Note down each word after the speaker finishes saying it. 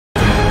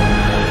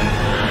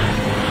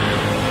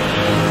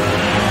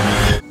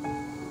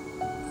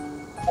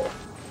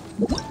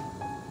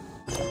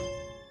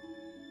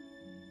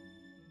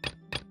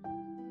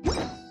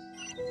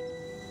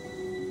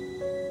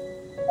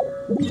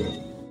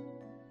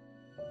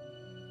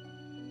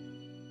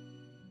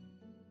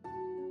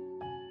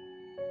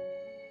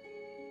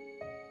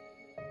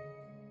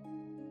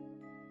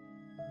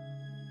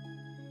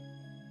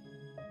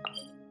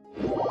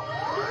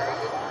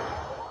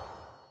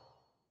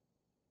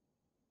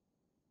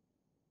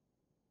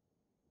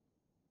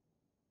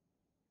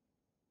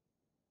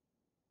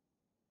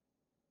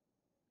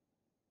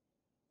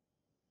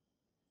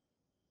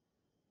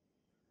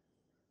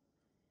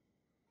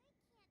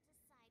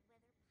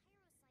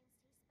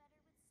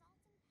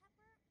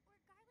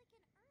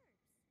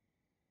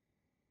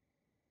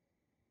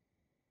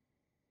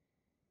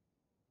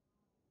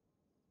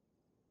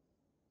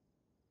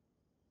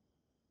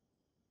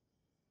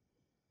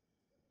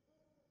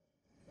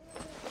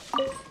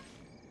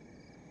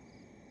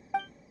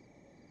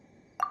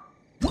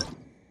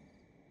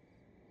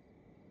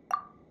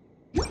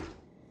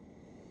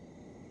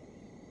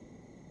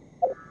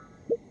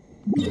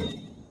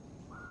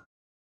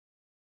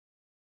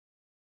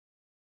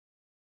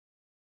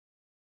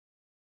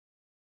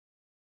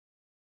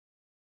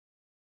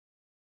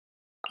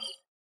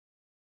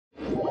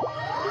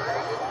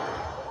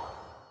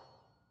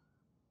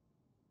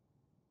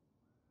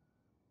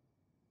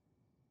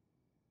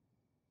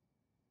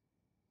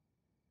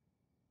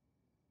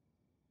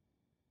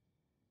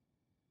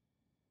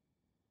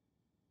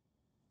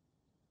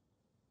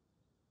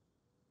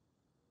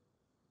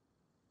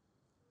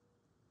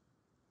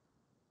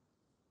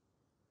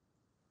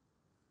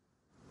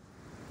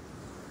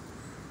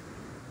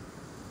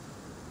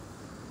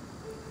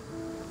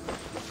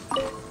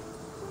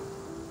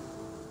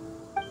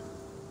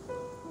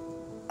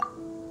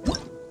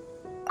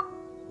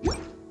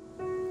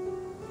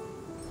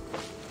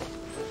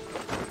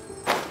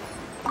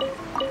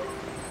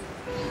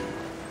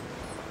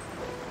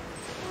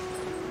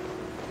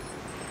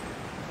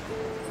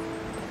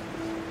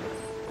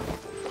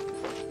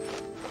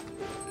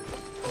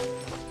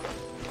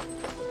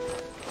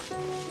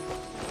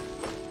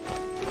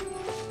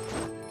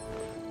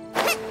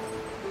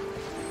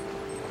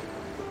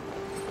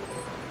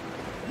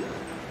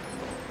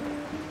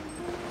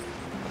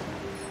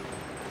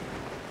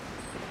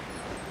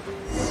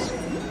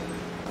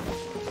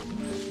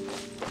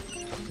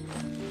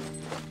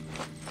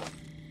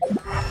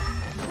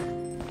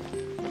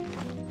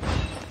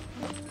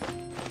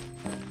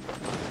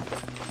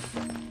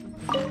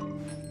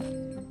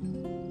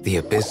The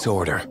Abyss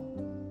Order.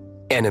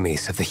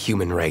 Enemies of the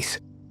human race.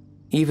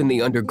 Even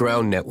the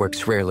underground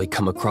networks rarely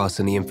come across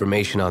any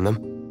information on them.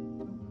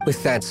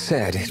 With that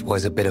said, it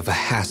was a bit of a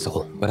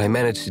hassle, but I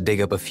managed to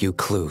dig up a few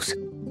clues.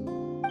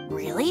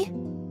 Really?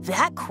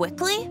 That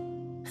quickly?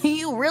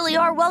 You really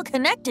are well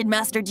connected,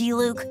 Master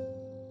Diluc.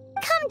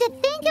 Come to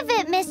think of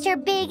it,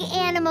 Mr. Big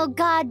Animal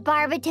God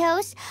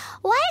Barbatos,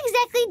 why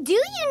exactly do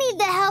you need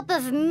the help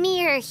of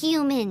mere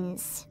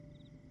humans?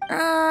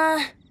 How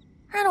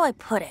do I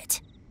put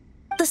it?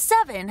 The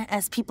Seven,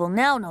 as people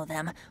now know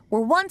them,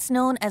 were once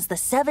known as the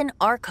Seven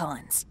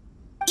Archons.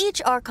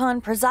 Each Archon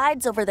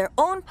presides over their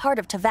own part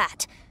of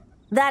Teyvat.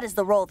 That is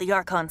the role the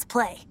Archons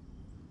play.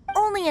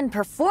 Only in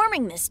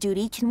performing this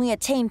duty can we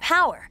attain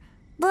power.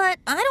 But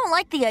I don't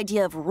like the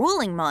idea of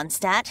ruling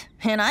Mondstadt,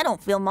 and I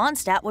don't feel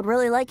Mondstadt would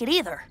really like it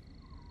either.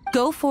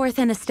 Go forth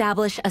and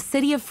establish a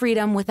city of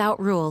freedom without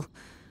rule.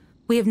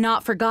 We have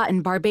not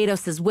forgotten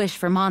Barbatos' wish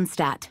for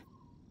Mondstadt.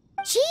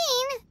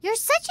 Jean, you're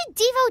such a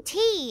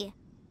devotee.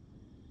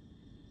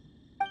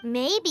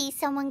 Maybe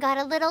someone got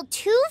a little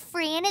too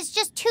free and is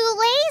just too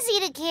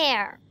lazy to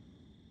care.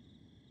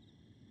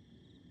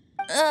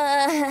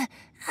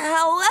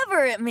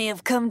 However it may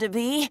have come to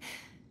be,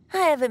 I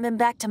haven't been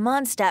back to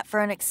Mondstadt for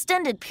an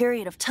extended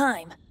period of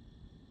time.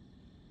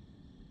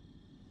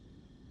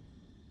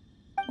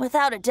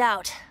 Without a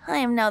doubt, I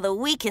am now the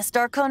weakest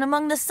Archon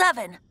among the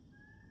Seven.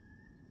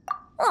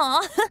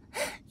 Aw,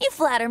 you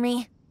flatter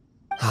me.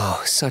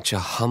 Oh, such a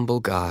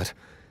humble god.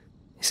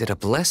 Is it a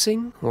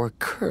blessing or a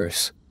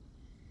curse?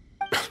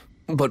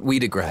 But we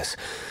digress.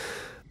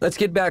 Let's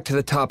get back to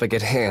the topic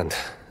at hand.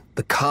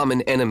 The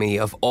common enemy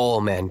of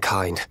all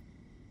mankind.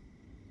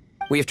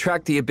 We have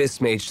tracked the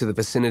Abyss Mage to the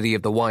vicinity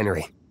of the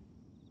winery.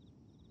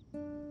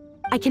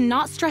 I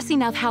cannot stress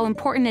enough how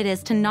important it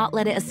is to not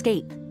let it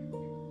escape.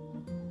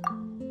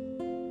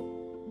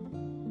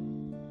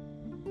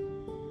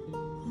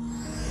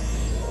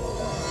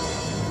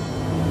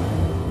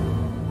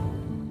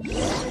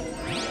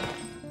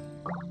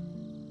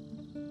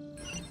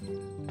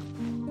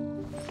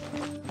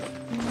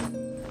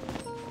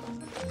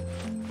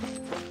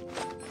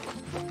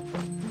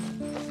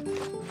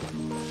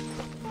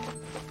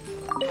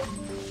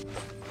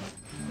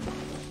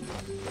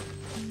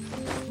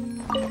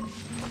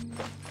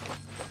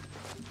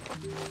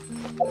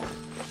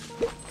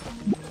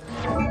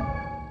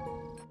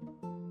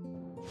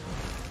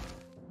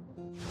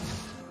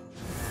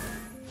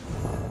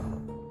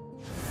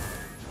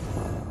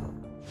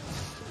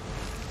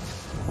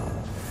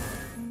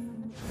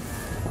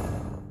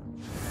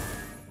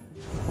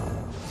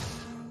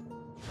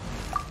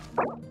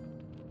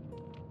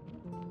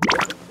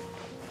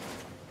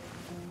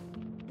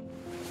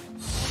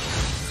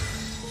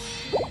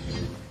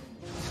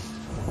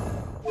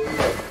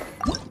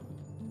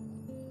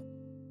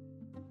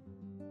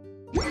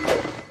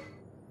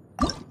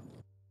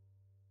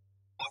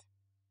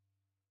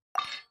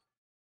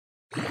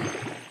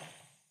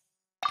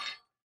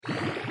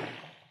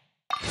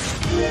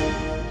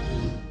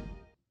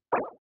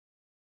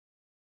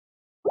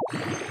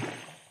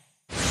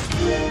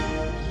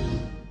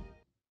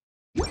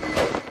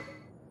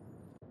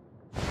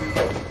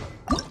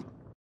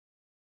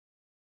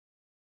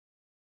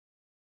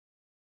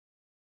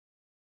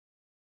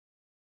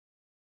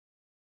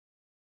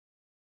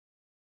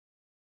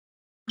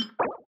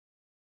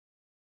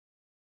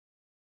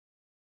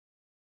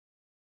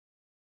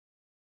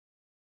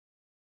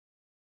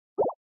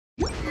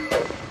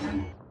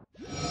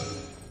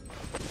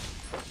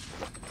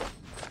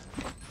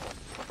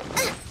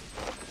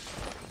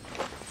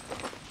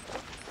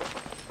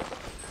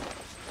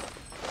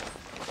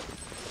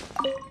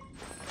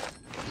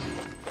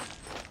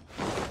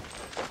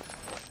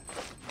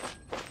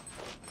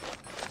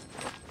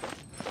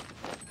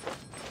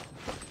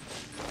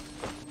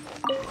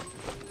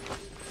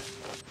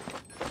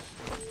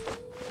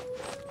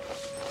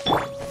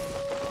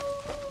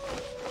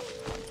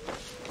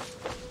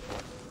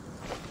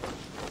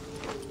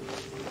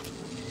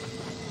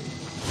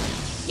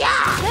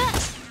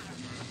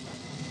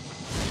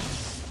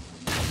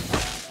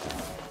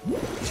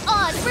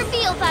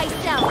 Heal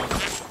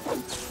thyself!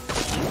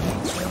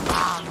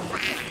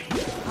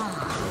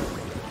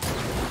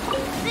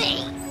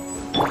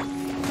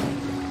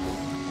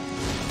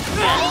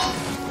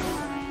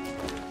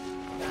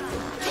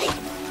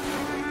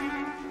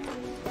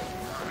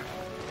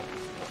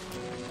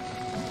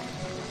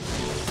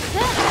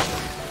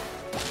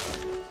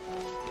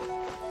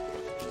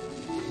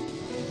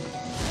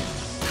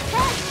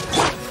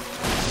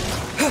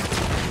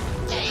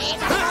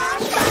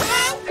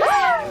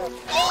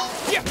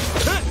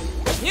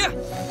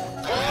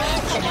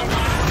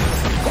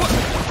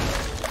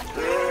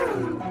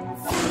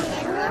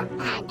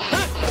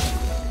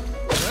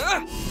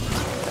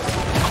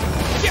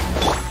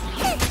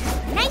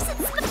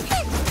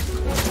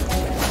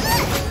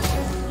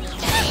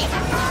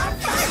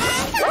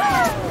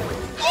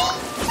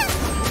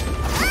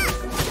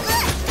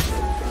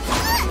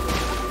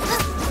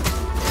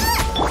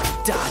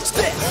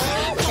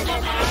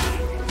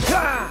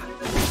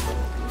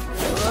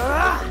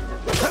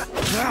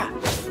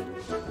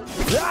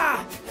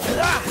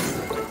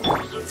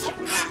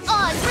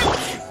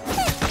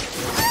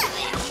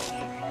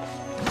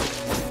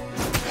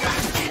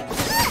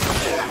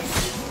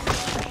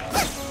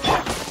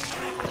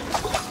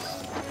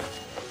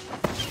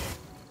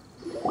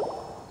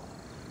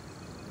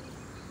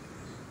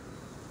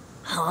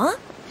 Huh?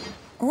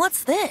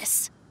 What's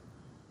this?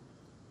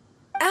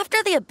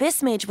 After the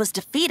Abyss Mage was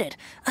defeated,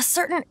 a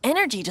certain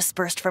energy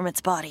dispersed from its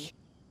body.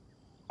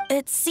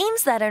 It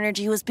seems that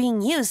energy was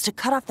being used to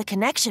cut off the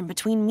connection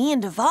between me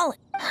and Dvalin.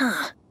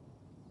 Huh.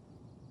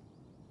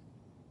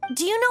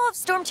 Do you know of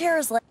Storm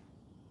Terror's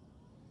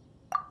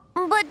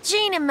But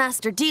Jean and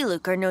Master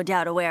Diluc are no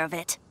doubt aware of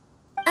it.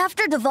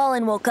 After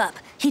Dvalin woke up,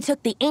 he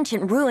took the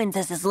ancient ruins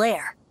as his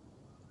lair.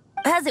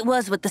 As it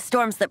was with the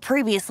storms that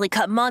previously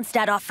cut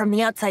Mondstadt off from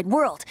the outside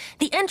world,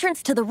 the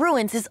entrance to the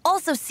ruins is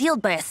also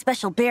sealed by a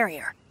special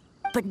barrier.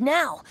 But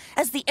now,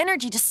 as the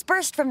energy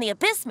dispersed from the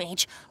Abyss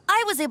Mage,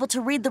 I was able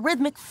to read the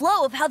rhythmic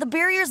flow of how the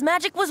barrier's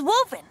magic was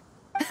woven.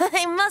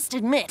 I must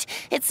admit,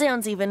 it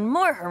sounds even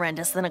more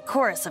horrendous than a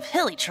chorus of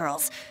hilly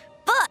churls.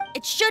 But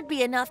it should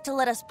be enough to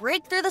let us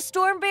break through the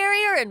storm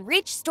barrier and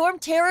reach Storm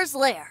Terror's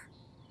lair.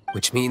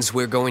 Which means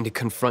we're going to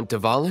confront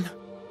Dvalin?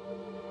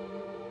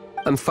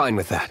 I'm fine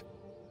with that.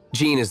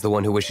 Jean is the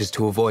one who wishes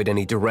to avoid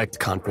any direct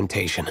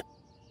confrontation.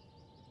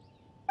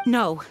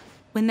 No.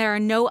 When there are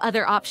no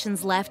other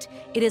options left,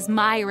 it is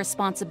my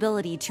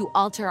responsibility to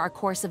alter our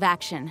course of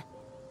action.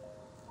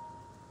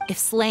 If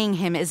slaying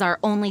him is our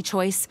only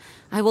choice,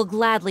 I will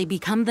gladly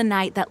become the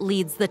knight that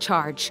leads the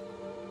charge.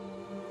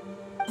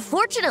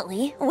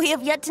 Fortunately, we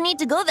have yet to need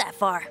to go that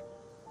far.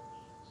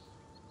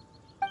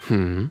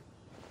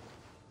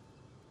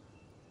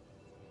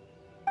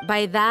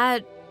 By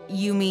that,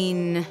 you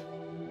mean...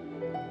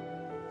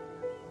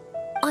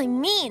 I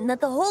mean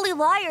that the Holy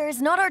Liar is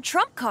not our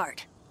trump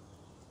card.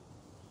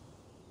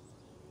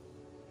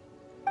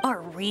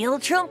 Our real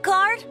trump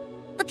card?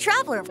 The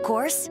Traveler, of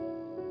course.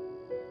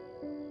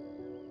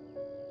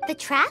 The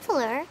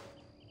Traveler?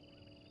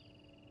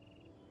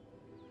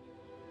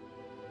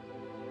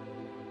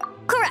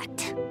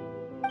 Correct.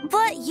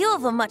 But you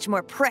have a much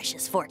more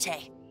precious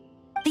forte.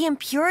 The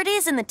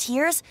impurities in the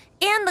tears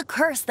and the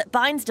curse that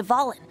binds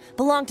Dvalin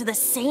belong to the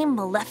same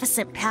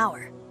maleficent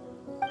power.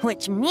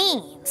 Which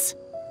means...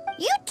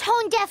 You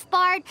tone-deaf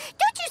bard!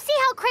 Don't you see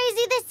how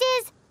crazy this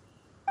is?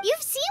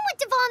 You've seen what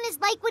Dvalin is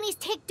like when he's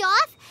ticked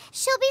off.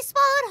 She'll be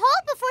swallowed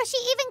whole before she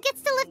even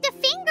gets to lift a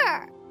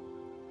finger.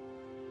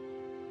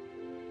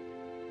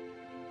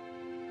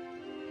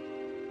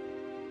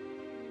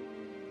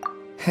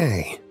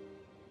 Hey.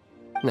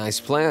 Nice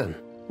plan.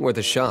 Worth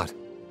a shot.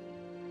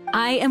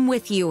 I am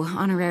with you,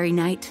 Honorary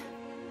Knight.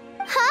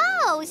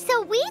 Oh,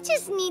 so we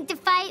just need to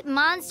fight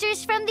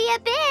monsters from the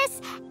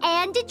Abyss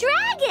and a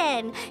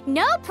dragon.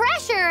 No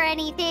pressure or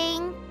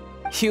anything.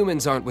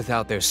 Humans aren't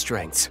without their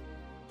strengths.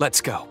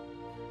 Let's go.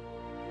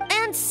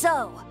 And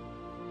so...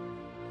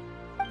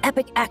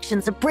 epic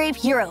actions of brave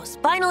heroes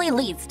finally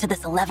leads to this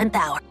 11th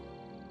hour.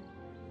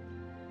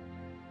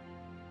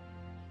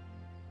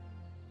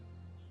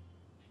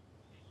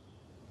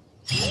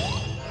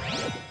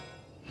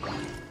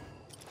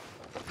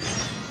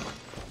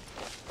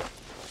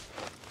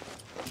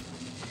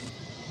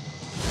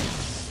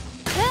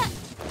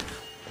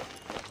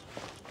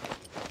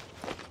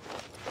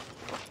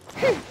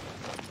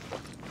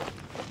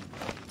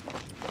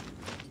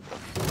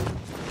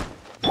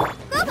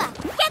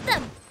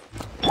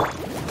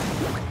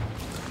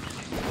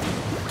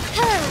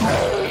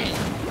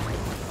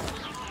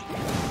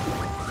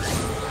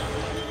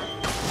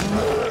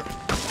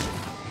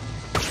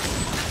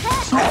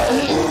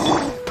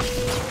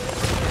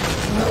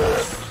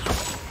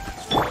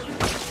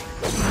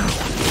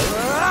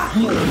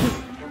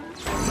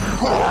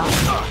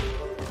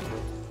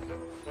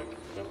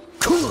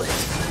 Cool it!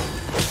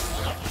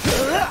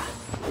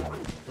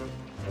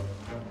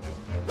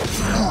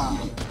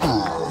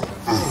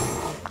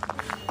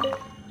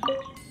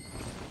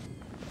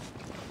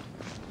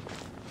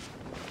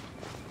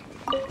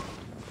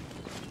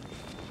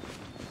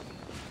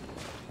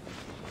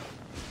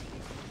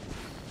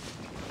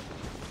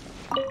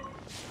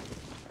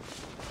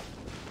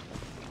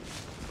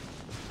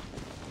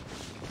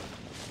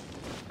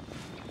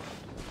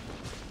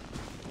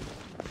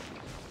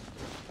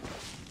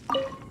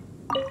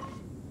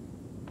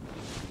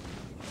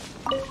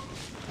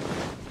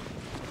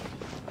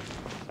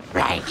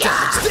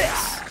 Dodge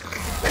this!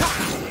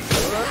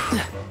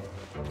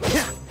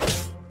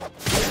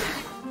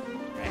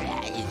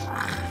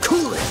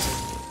 Cool it!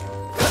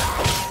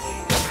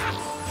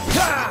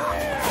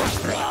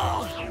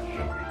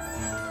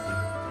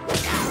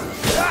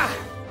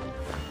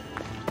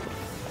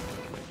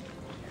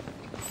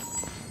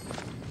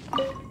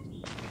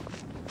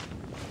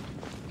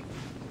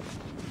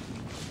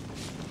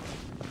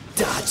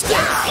 Dodge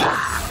that!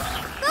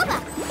 Booba,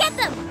 get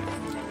them!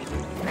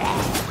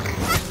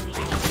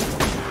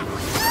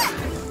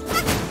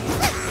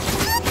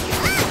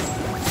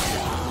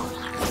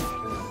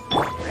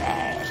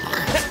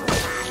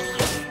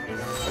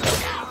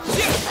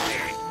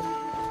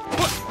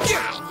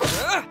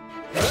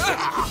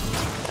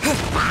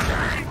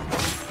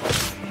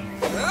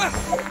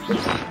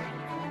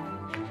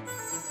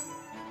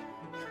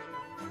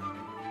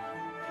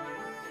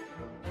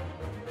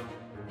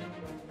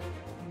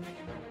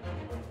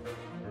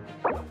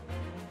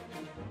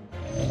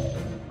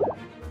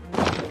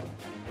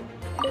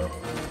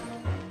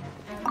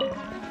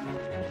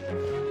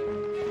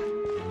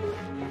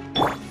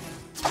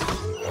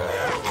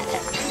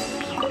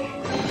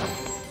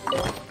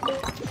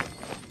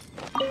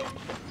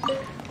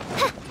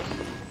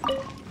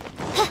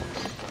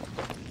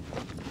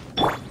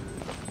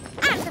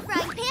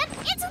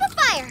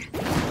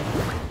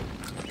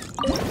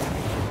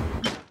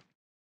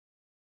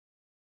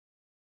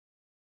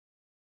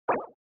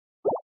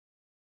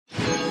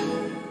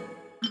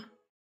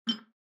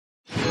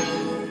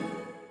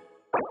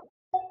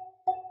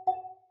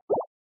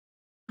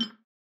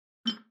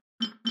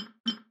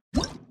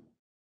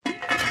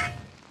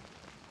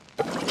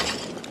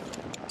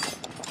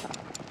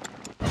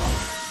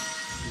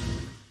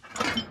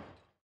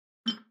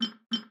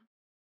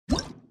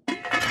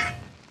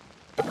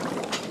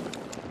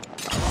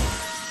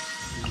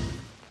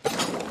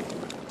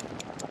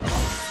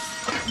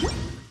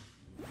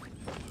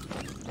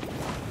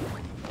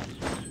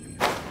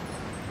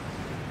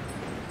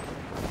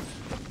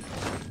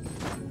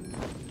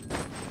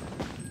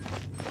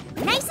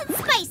 Nice and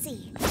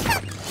spicy.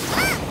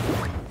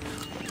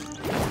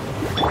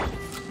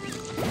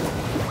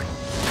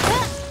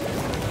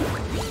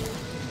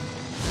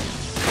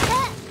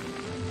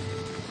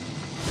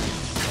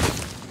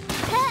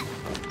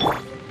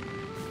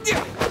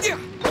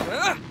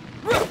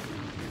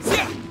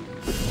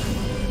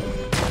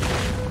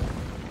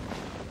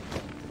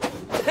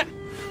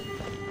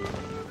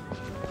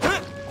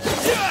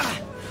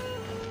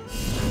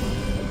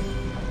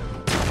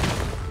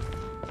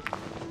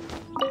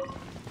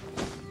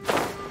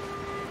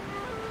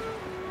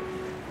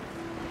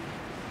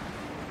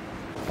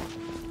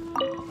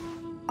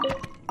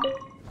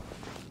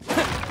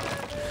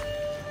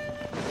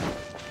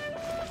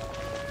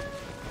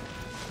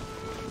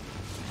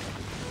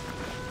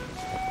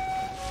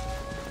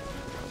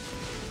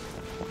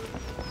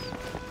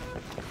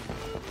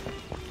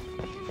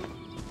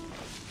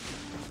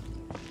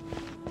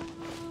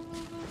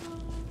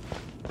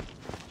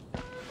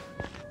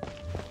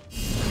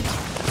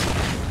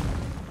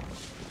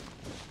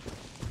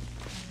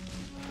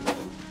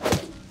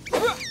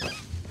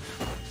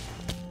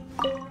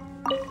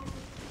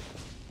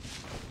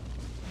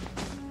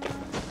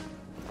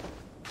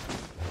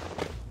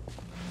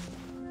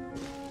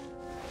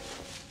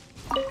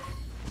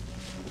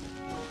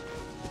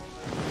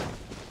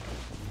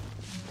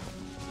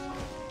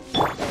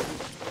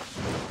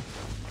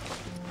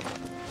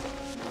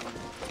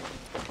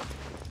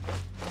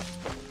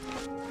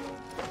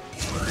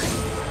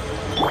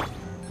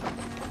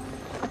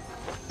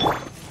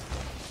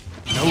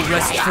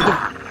 Rest for the...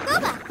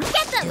 Booba,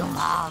 get them!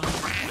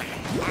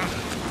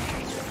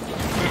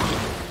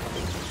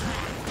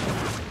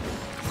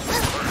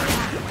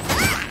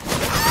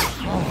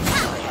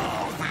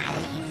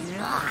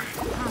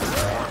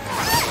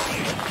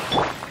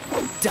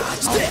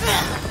 Dodge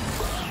this!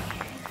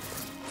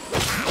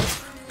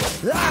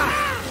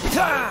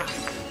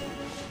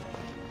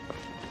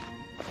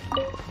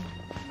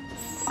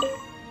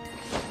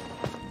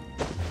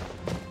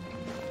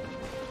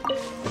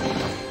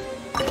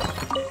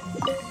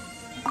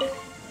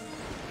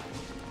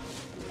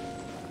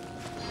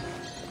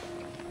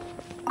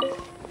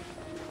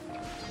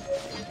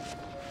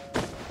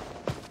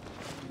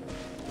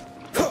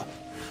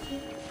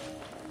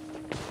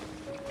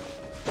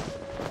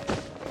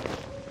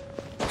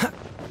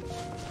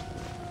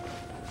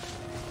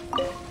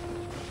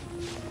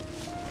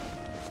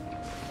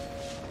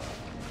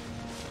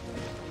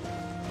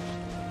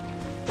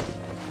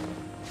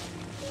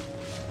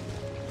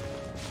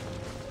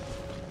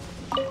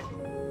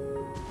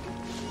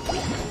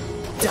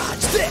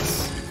 Dodge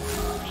this!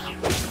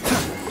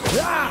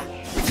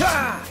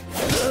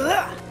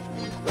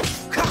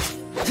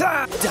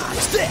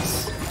 Dodge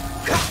this!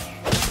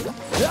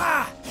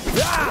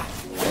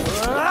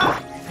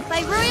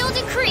 By royal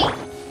decree!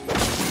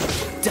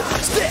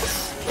 Dodge this!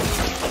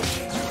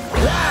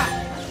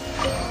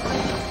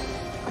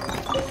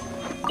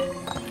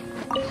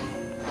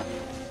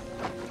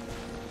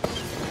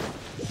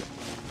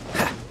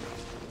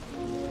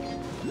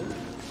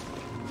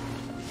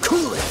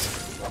 Cool!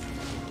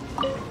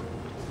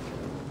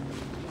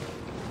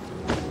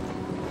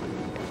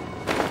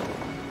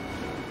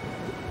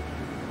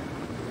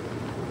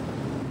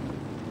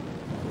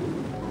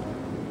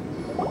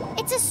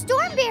 It's a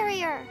storm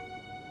barrier.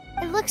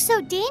 It looks so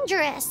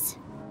dangerous.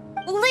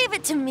 Leave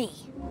it to me.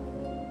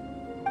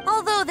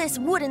 Although this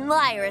wooden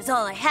lyre is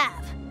all I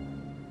have.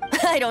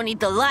 I don't need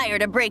the lyre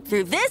to break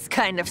through this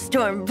kind of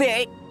storm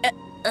barrier.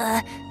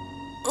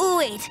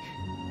 Wait.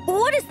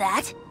 What is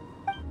that?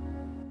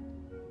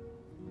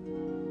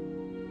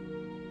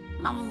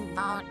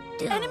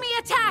 Enemy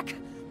attack!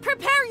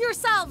 Prepare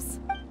yourselves!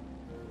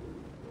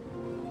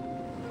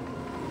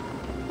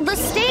 The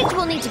stage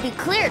will need to be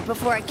cleared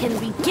before I can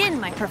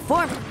begin my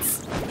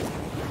performance.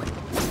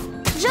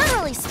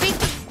 Generally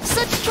speaking,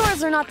 such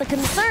chores are not the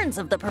concerns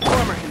of the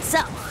performer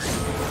himself.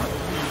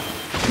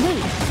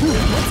 Wait,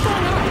 what's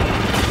going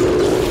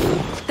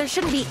on? There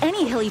shouldn't be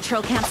any hilly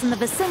troll camps in the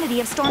vicinity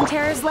of Storm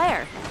Terror's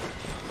lair.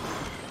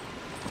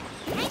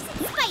 Nice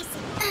and spicy.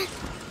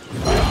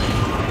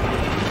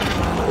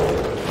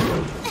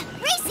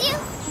 Race you!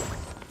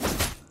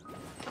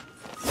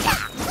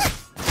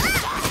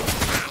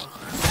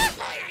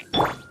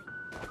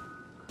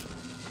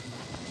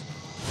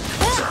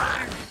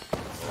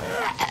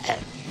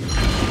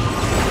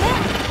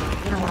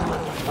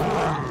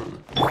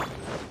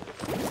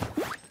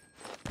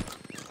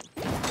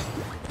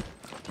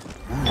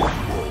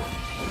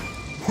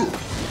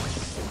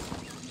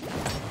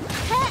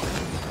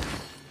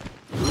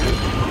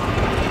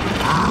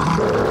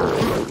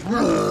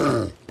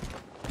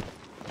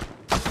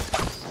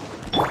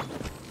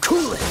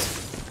 Cool it!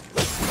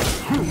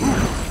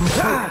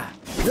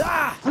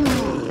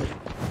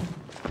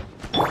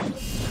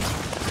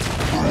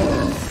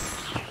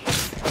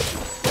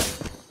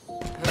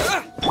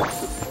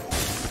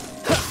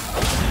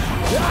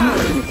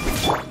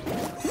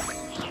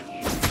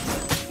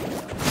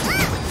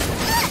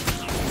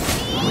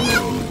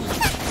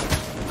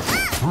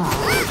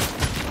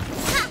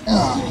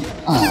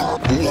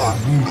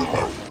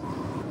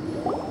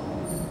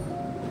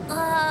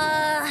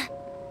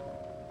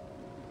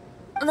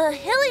 The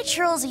hilly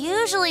trolls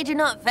usually do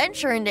not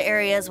venture into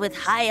areas with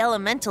high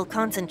elemental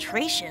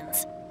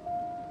concentrations.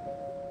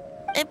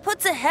 It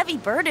puts a heavy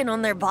burden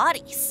on their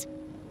bodies.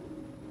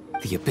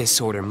 The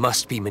Abyss Order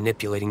must be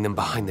manipulating them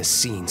behind the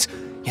scenes,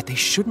 yet they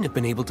shouldn't have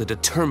been able to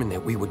determine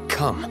that we would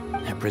come,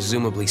 and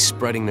presumably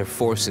spreading their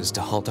forces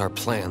to halt our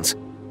plans.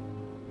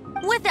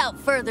 Without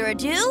further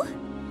ado,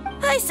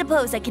 I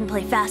suppose I can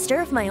play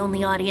faster if my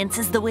only audience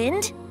is the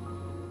wind.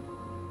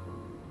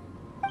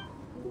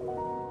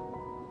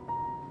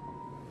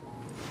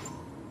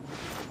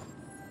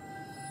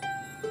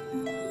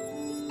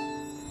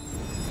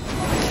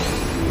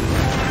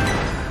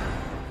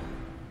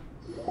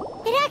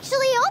 It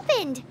actually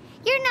opened.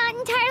 You're not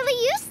entirely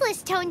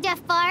useless,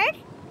 Tone-Deaf Bard.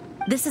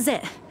 This is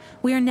it.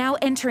 We are now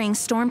entering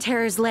Storm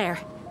Terror's lair.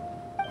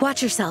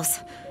 Watch yourselves.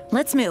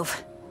 Let's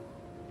move.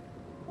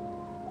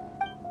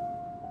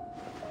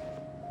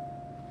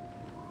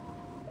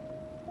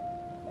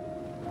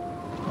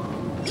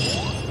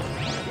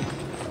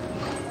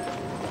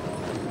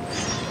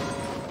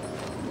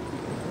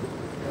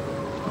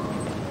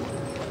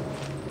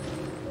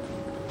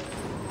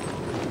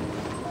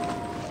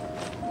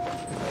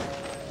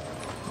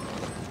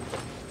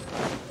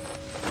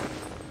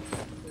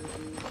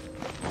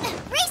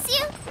 Race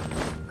you!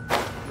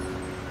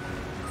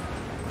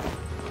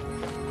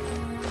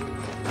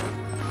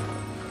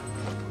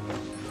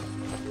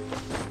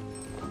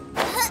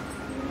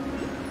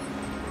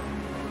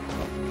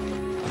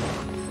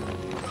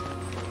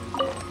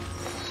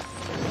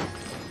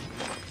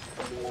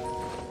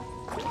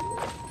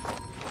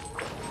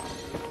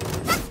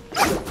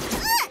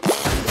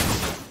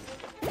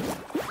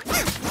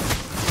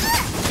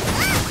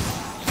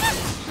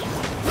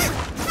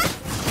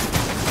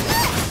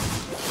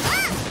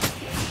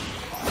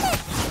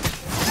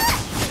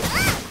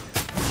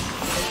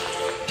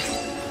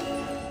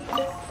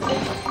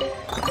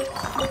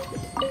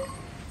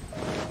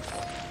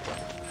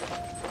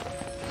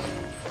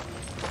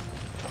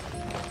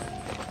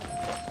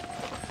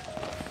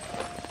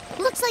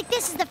 Looks like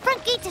this is the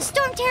front gate to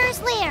Storm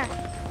Terror's lair.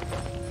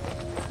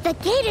 The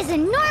gate is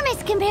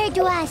enormous compared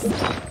to us.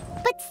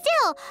 But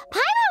still,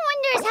 Paimon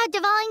wonders how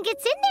Dvalin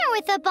gets in there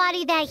with a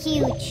body that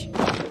huge.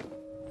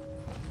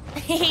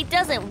 He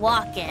doesn't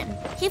walk in,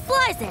 he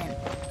flies in.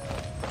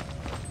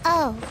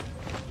 Oh.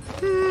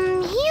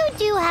 You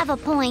do have a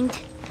point.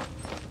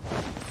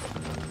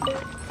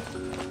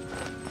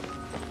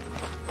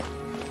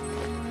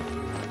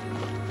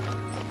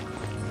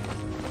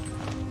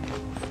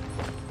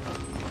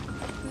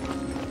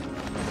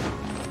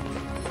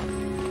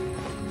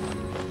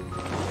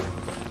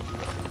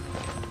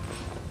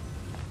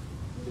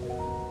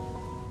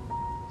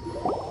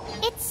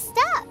 It's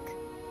stuck.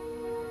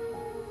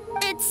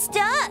 It's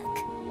stuck.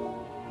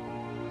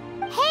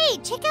 Hey,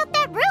 check out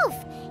that roof.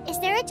 Is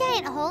there a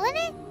giant hole in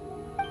it?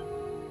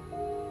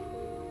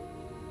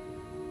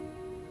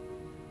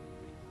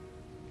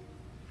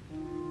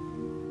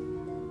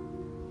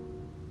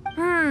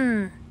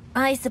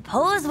 I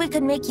suppose we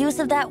could make use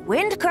of that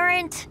wind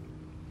current.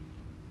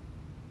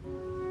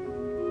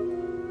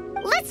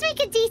 Let's make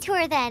a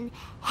detour then.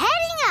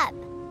 Heading up.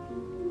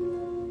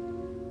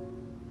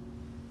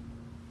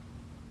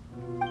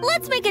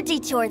 Let's make a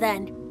detour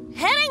then.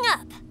 Heading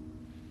up.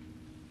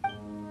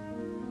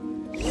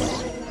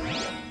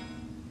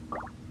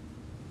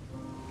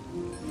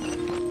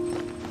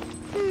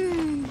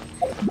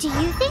 Do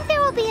you think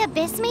there will be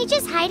abyss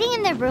mages hiding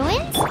in the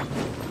ruins?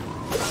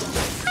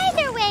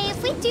 Either way,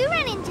 if we do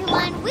run into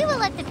one, we will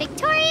let the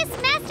victorious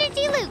Master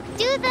Diluc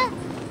do the...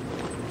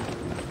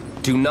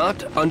 Do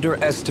not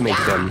underestimate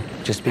them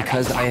just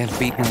because I have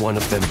beaten one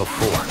of them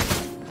before.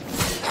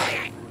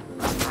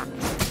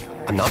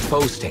 I'm not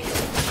boasting.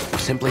 I'm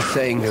simply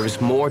saying there is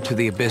more to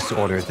the Abyss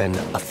Order than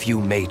a few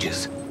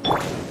mages.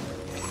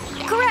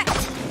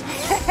 Correct.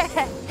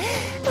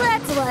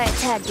 That's why I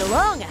tagged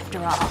along after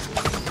all.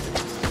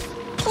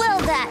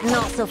 Well, that and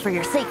also for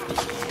your safety.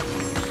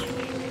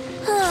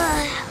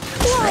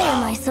 Why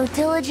am I so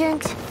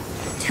diligent?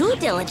 Too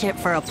diligent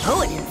for a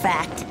poet, in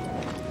fact.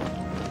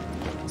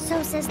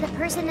 So says the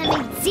person that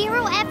made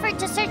zero effort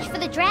to search for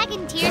the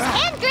dragon tears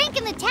and drank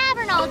in the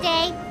tavern all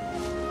day.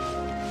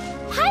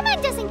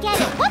 Paimon doesn't get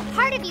it. What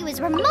part of you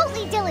is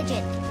remotely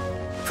diligent?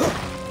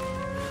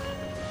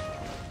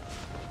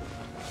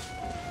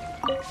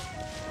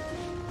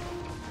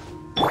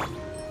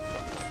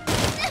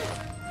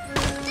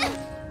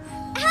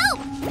 Help!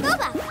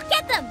 Boba,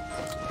 get them!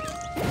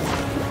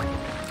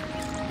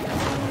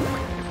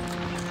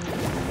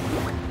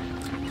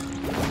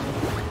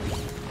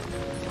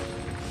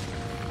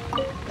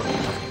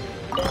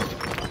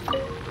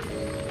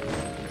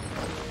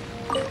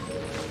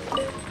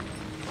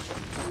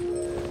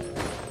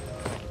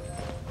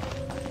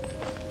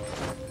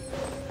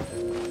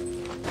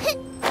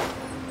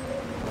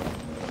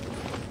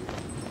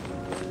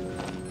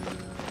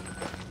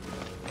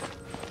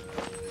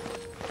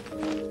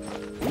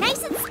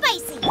 Nice and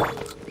spicy.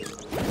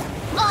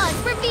 Oz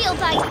revealed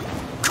by...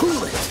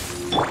 Cool it!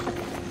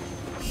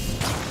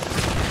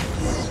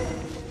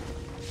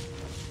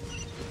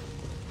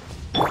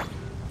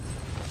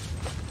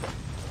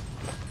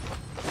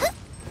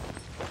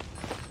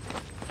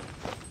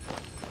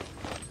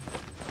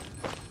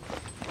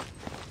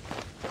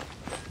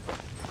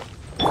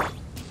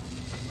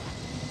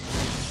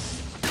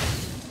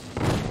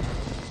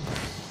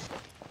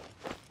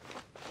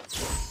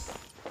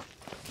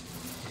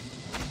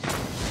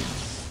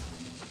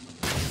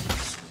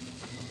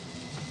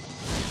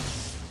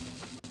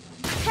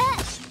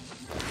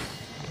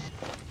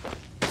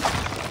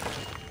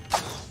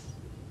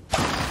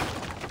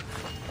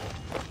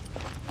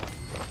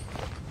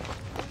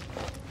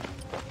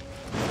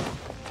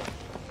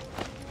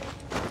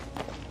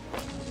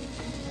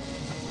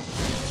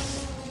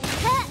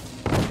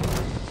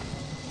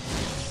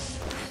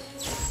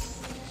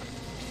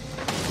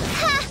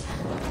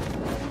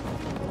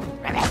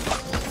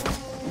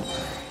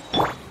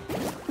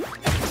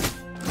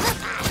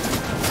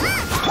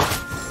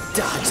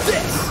 Dodge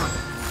this!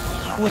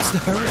 What's the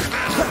hurry?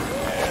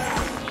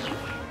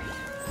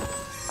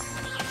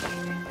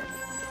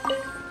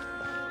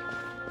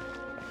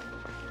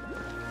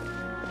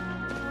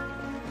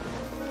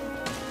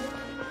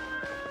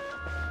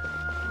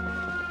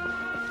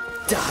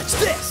 Dodge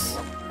this!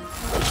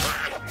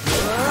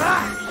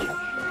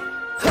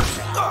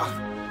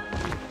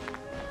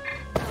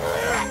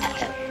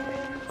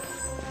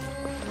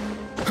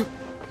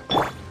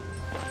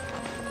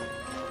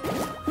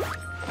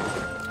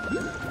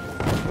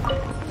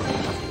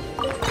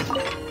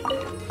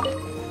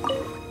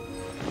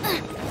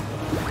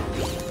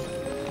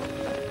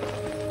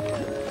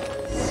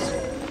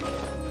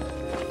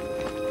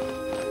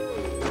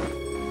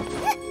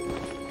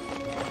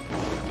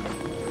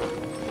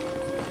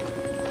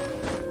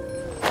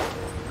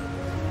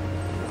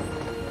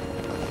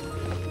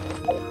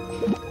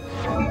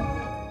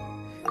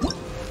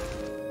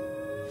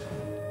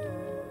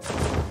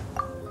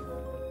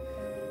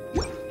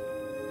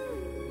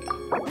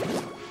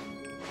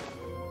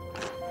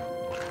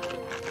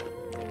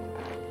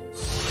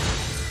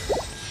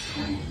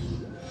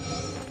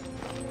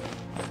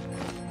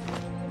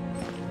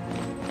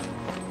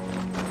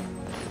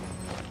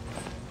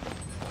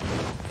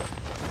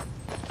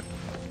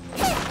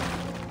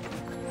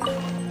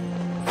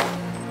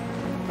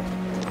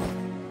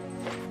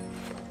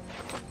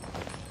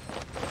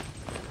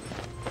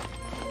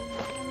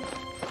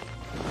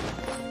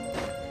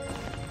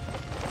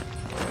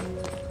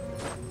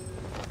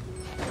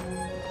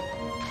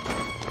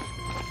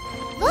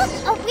 Look,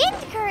 a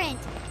wind current!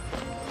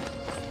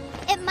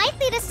 It might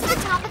lead us to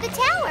the top of the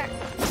tower.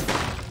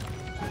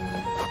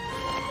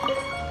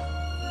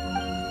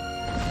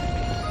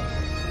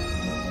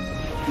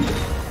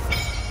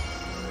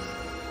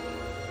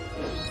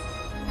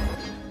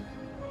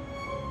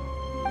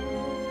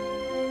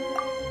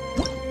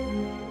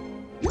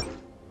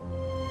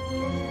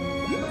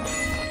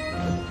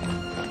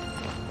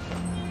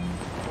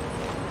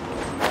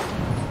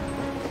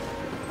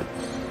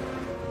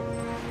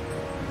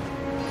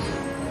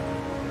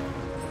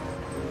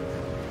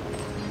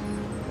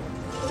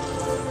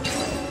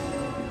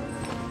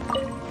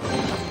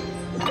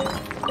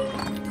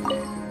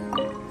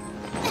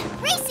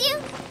 Race you!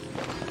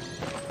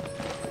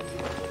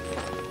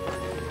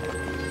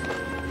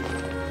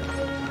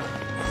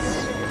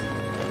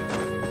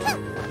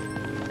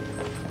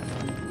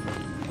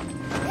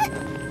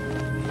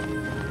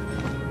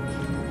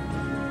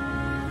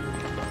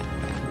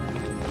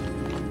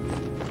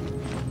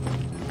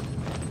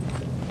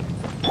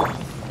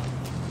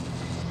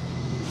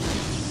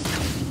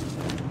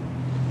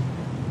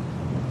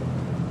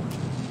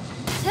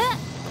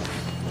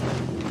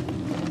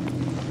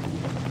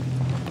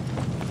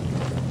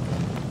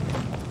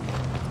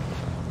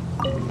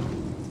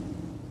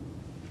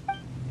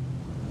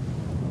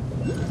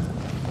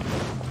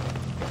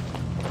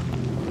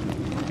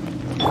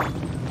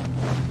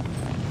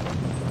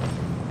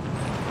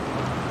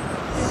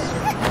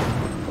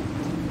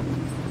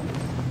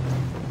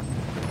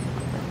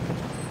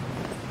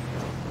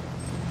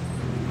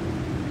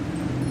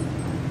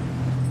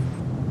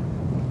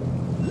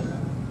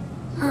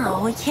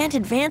 we can't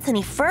advance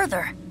any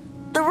further.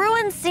 The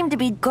ruins seem to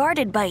be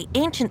guarded by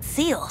ancient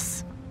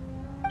seals.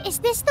 Is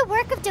this the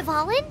work of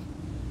Dvalin?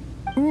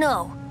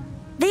 No.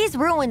 These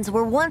ruins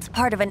were once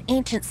part of an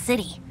ancient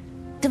city.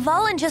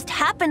 Dvalin just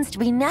happens to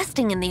be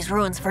nesting in these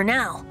ruins for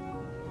now.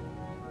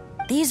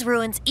 These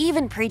ruins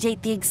even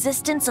predate the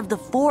existence of the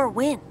Four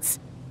Winds.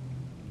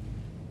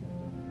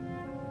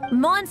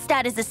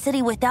 Mondstadt is a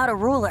city without a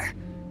ruler.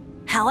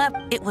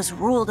 However, it was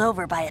ruled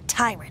over by a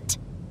tyrant.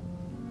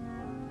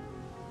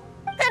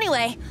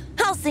 Anyway,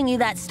 I'll sing you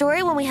that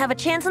story when we have a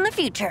chance in the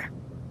future.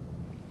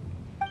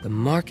 The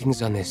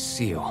markings on this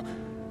seal.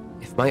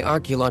 If my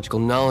archaeological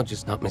knowledge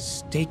is not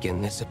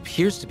mistaken, this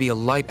appears to be a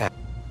light act.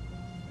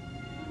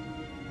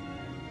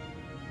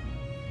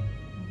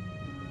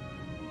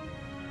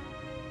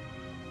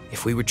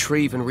 If we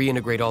retrieve and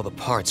reintegrate all the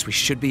parts, we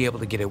should be able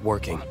to get it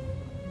working.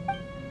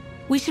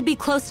 We should be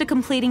close to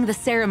completing the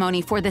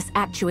ceremony for this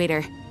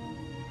actuator.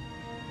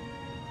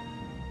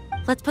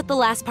 Let's put the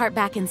last part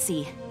back and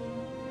see.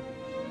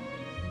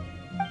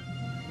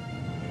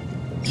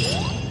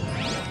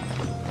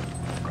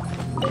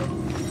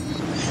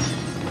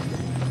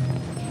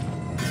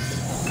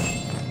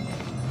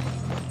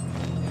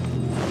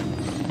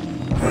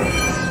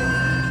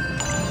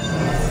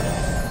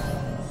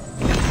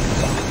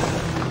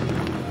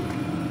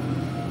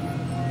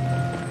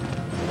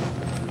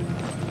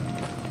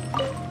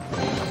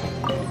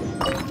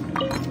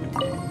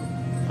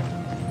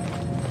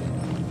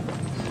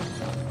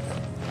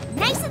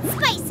 Nice and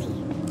spicy.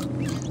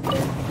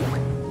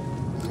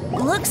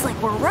 Looks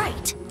like we're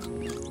right.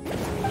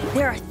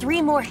 There are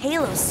 3 more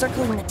halos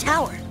circling the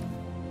tower.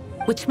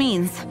 Which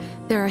means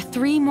there are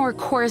 3 more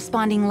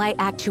corresponding light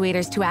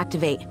actuators to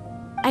activate.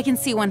 I can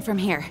see one from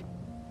here.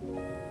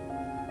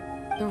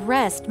 The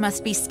rest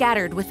must be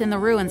scattered within the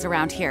ruins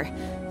around here.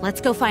 Let's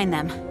go find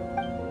them.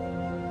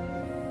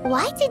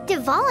 Why did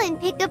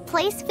Dvalin pick a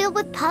place filled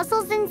with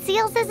puzzles and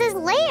seals as his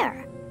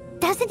lair?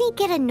 Doesn't he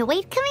get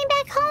annoyed coming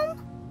back home?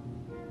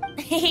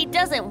 He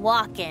doesn't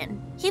walk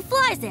in. He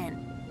flies in.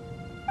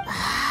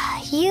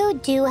 You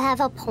do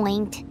have a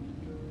point.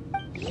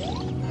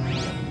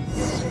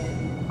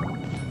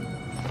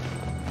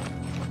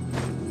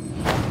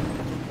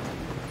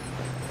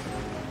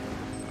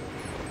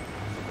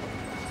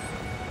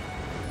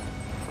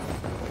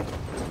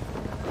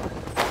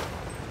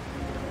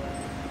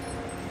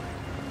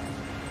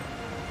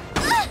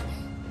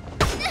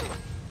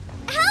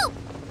 Help!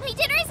 My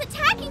dinner is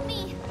attacking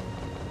me!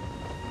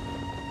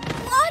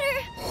 Water!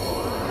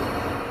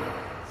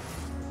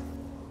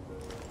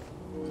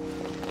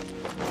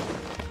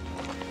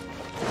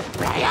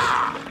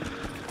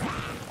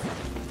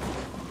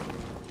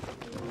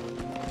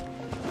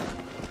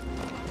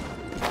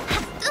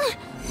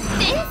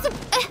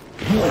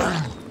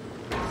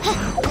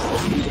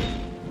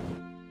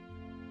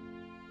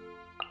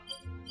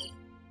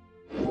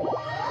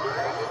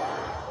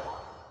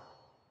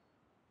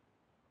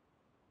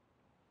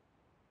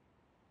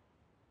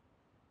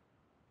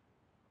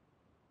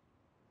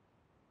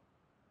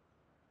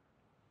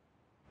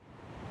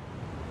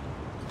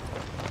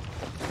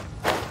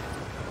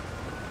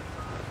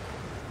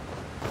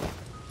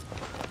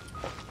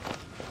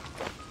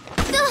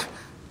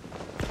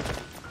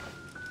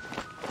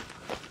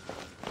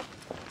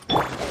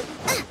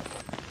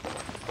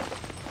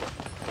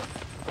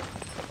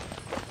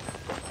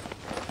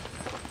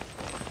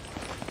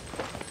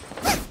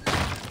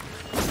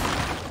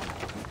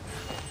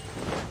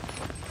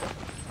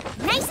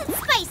 Nice and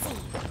spicy.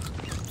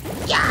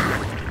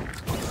 Yeah.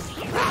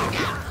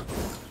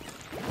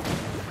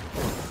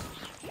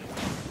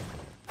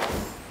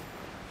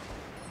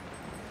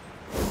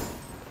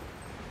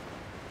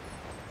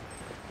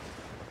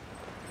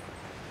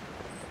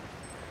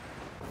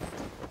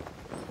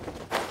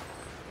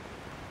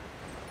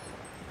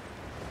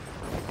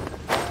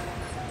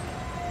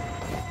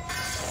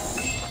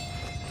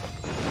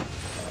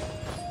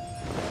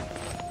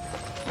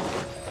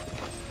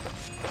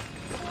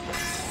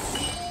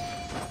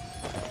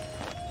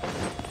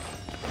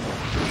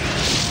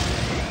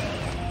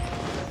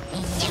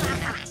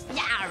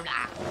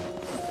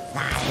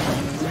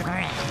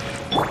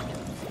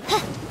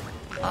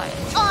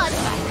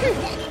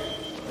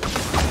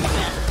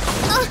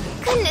 Oh,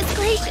 goodness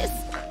gracious.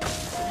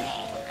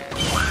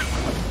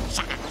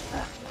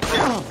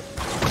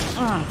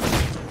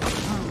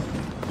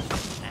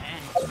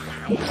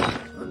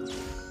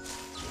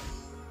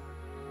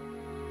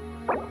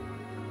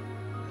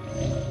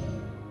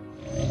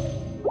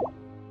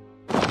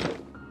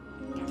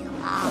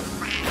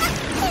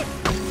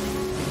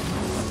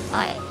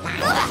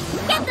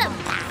 Get them!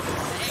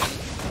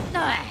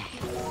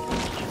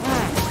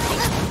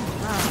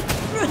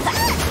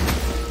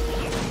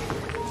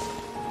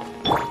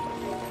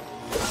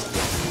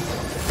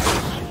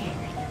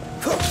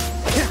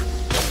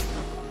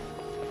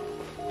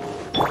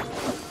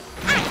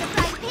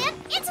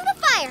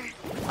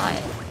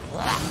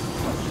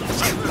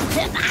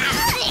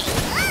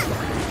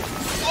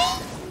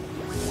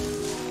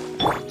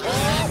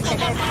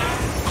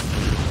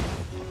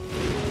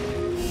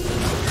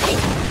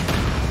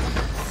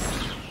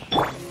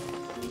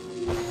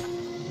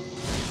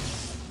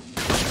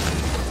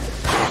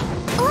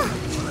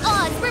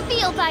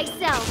 reveal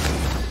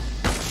thyself!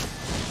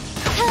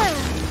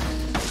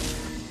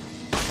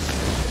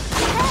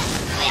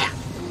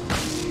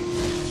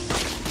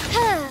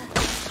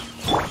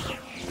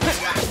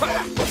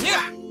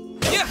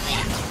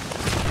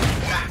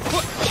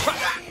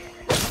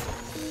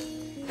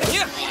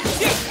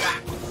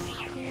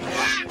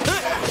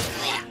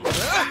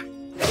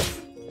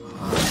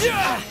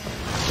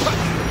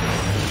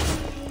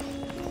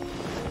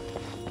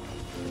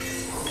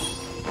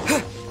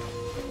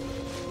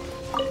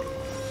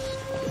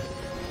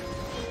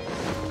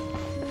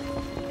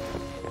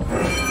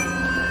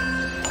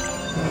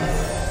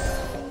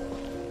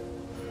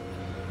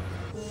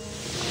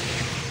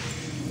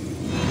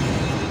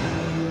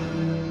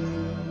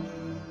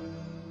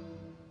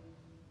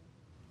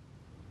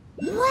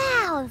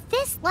 Wow,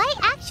 this light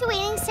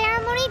actuating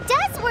ceremony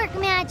does work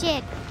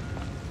magic!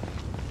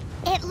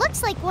 It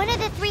looks like one of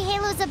the 3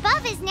 halos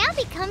above has now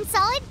become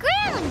solid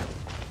ground!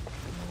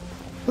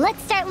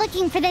 Let's start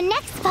looking for the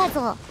next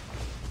puzzle!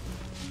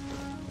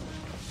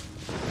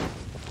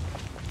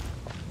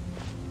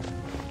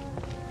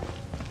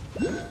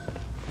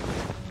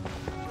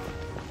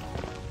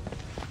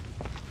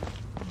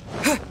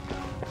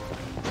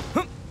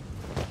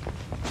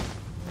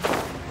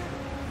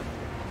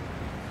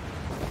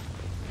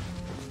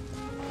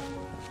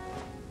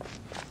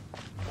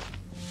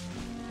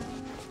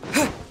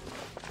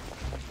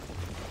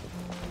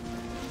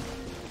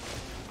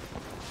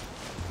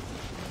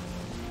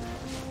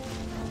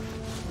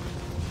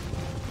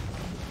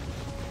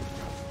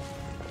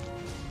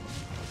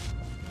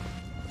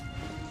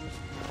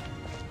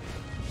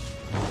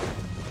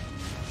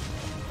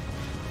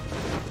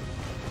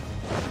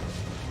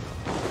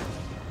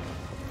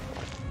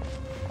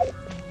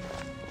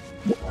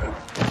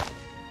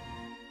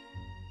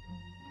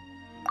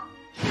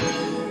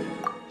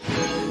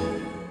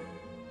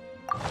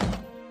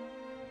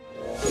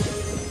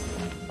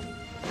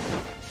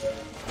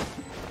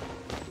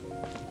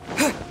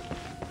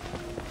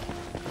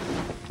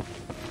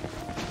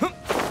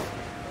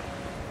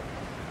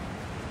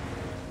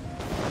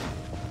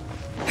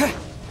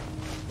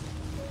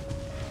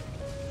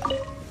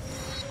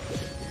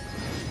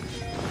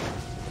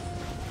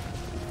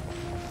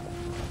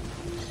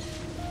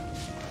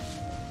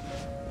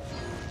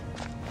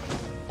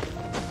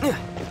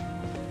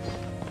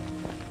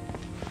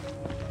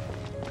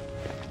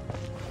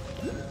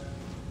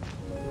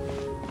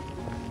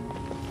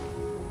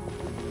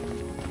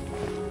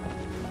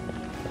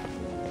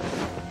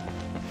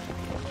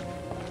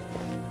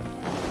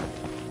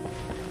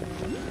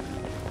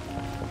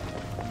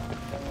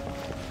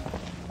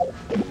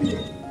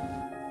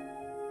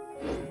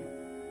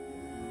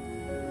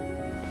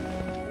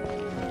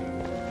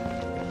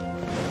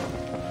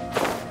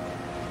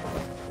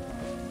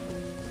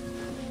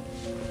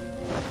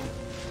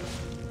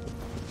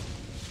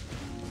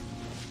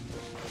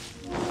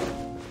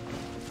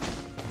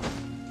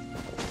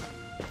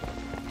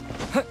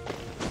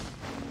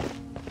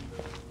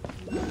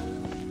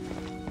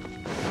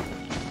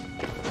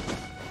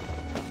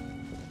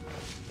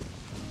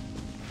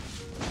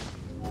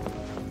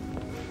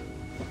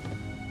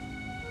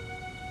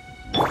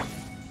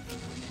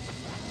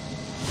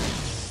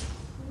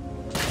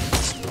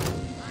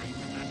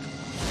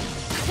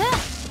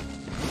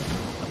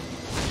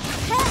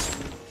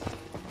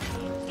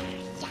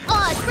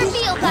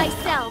 Reveal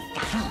thyself!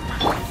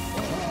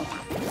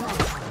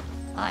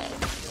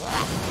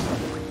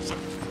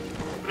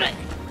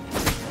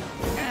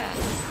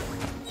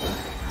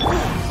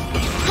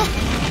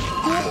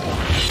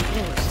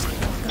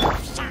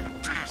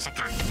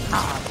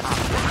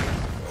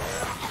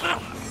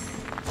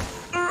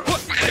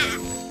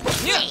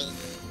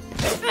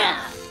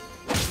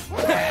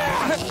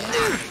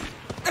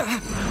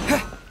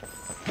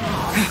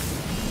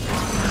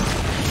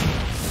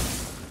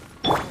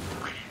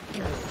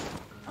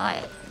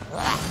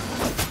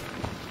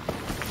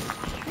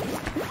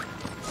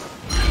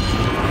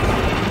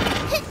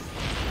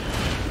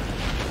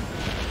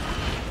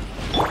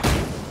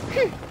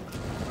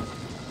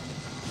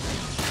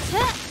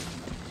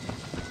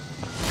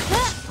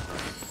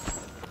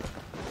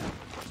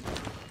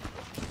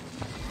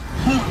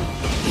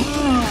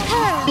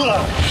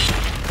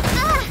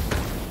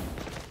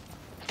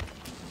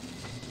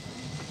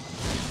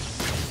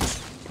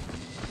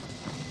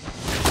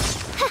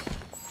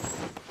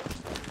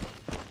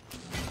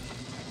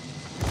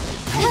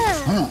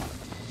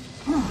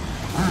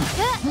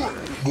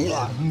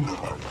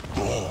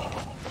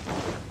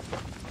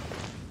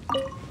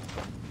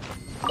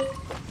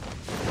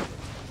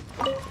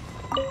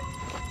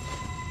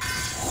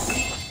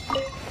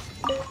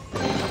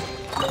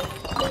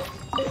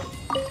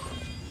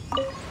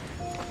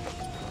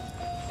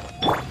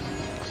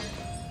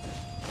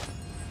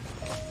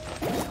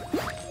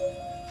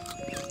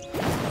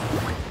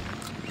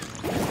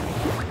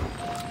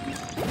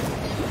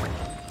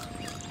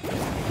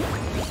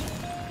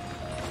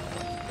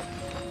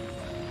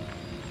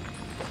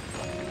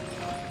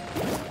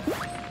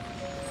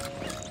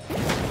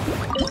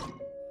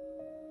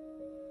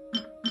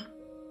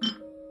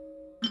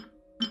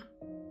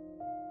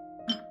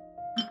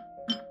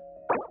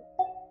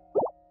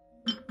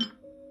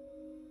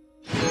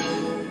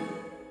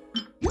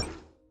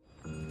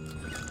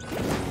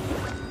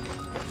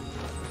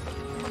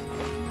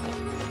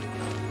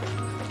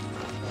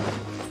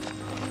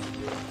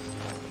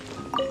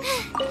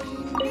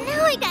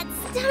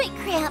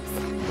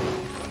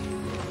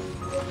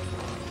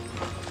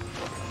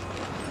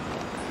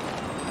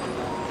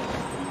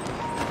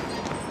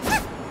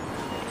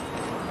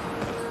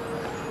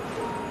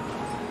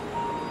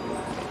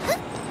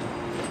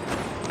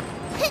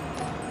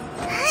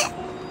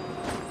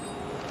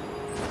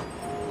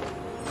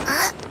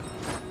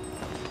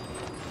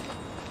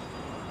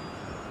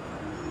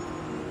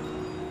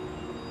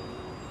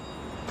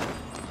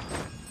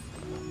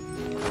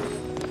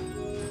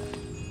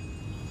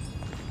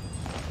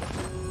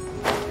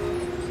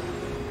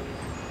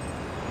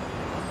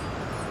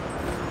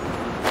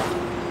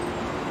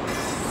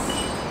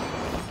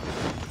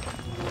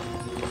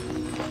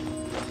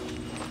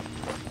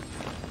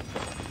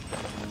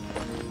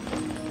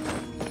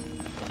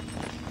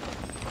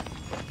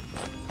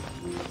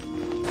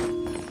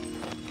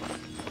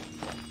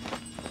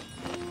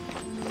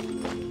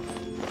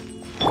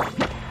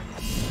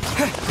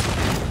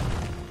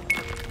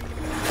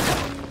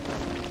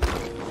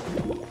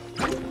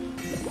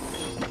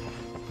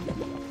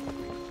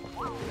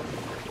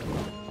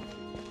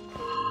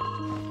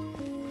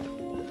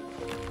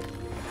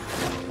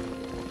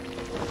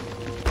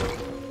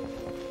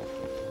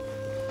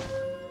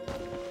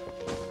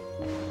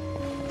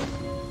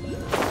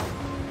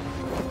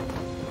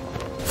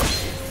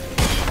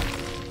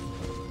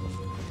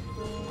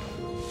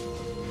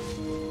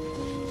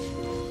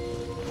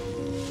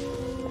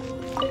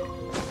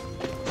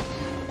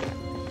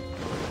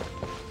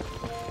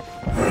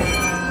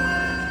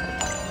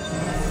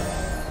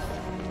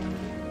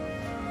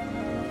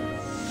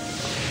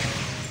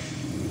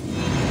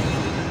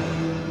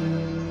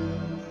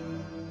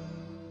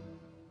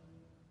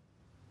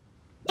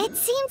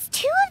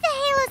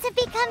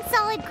 have become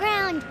solid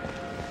ground.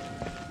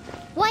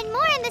 One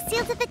more and the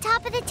seals at the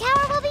top of the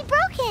tower will be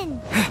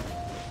broken.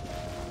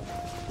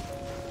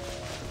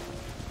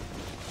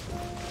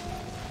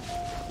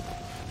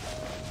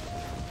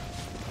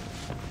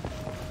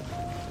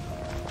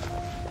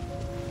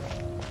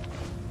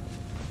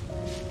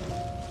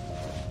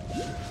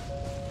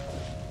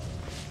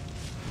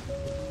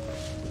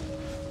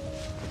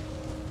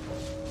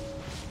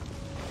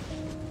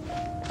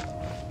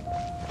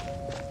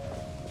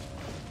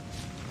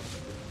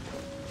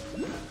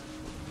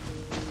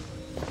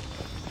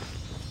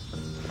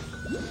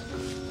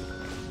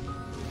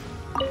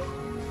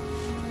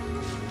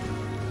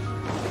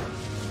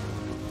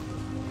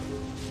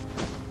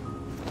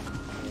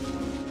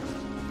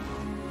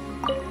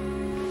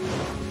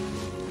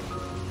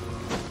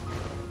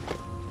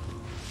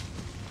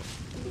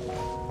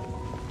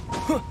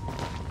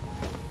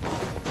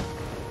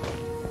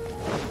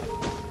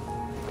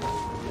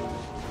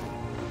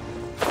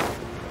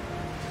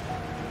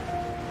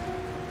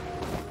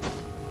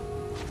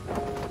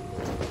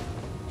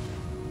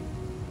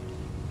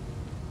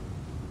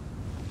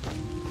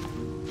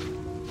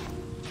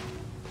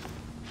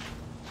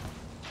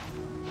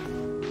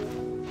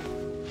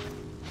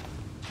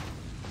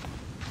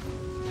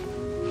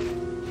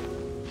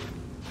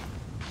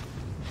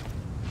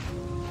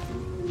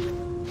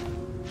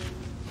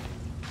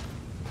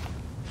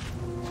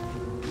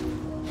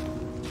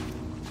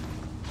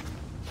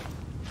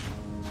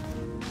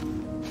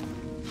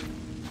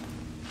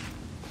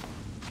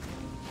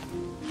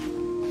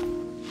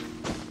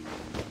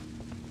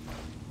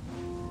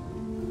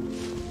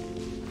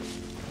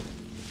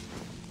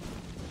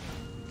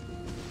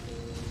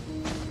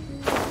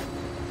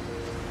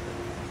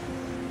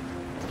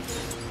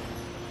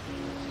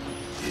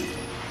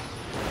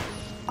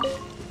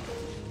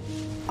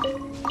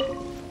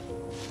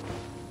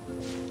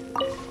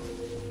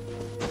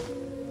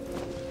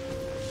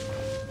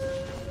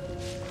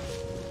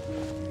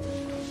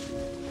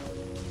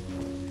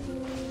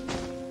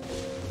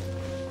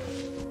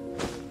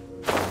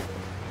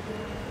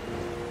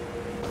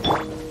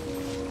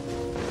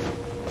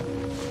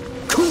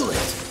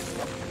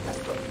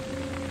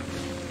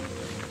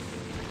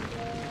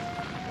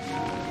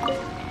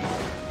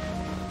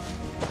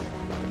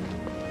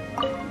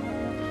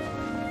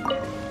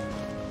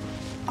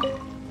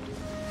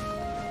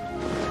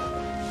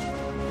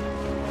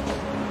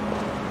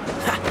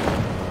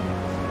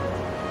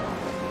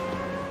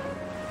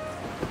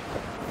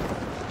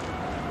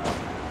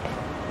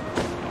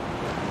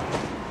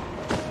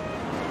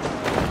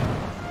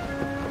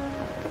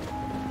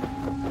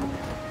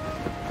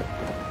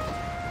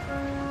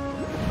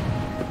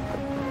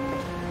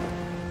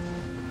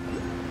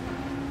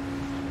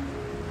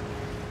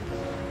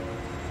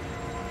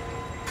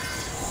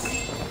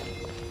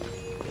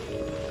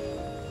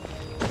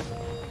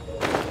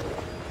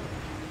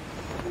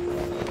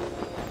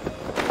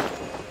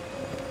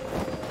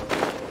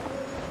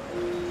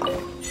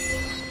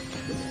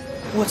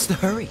 What's the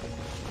hurry?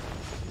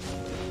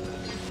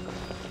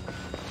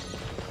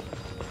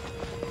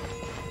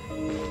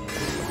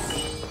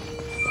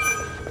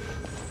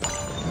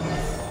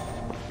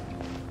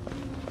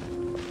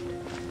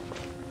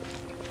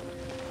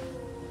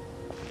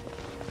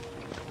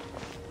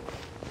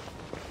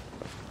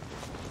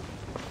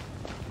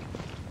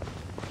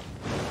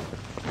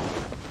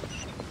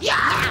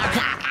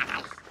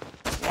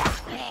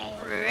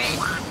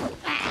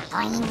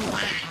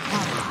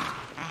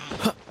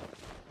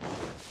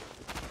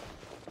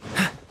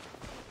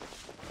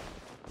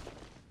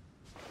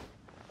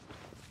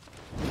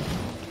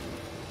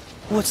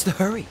 What's the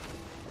hurry?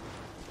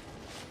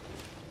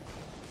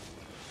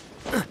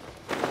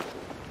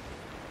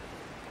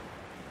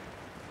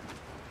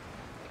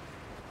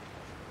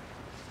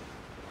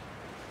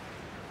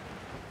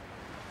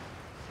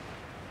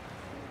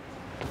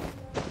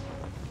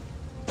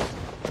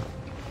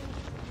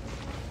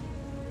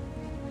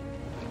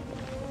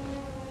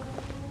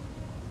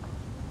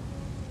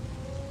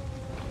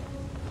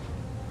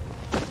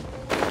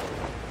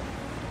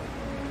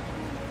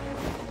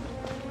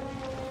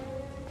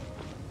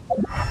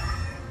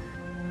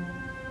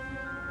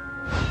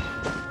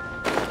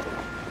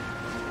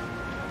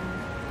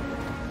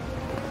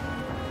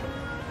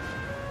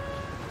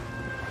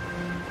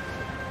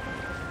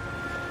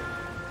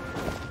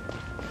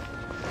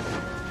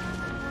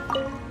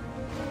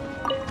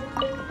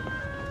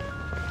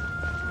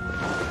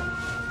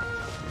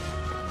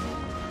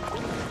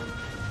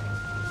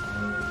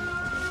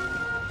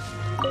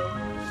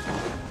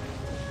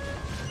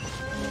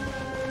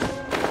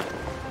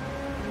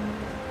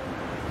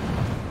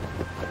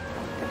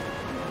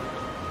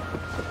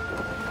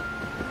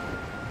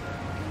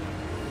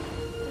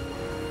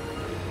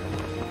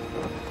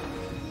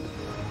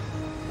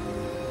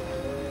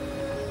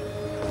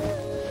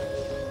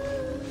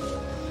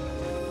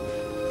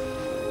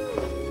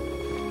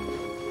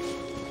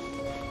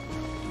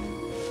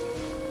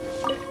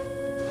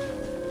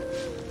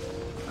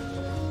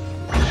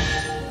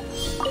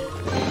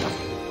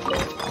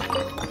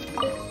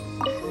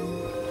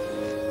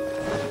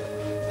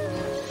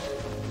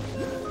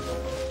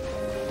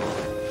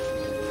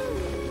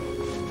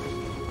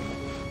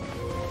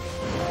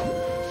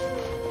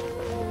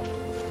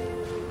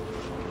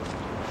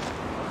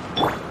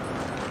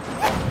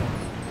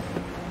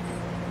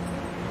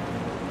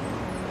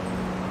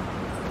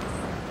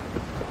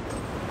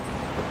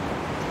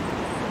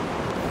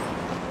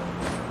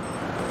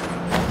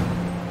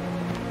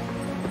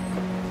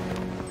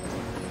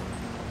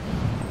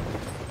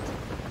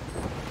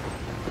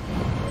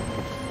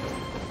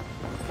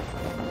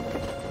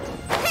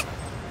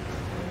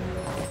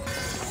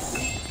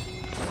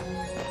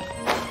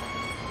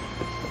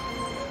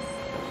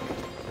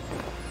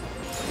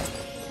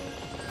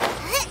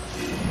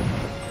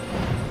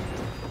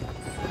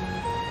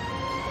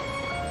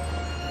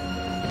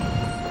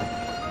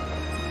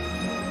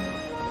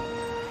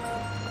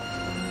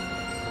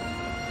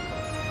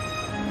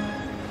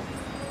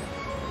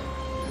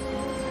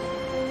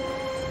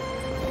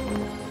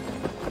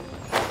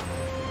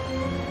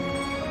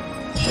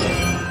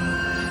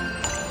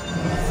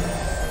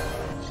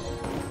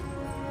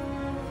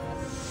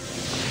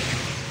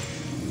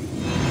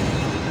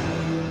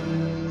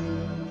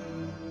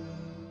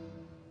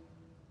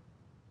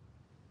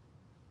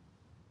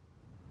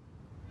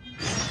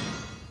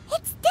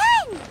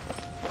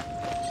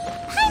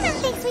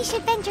 we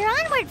should venture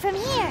onward from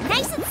here.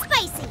 Nice and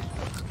spicy.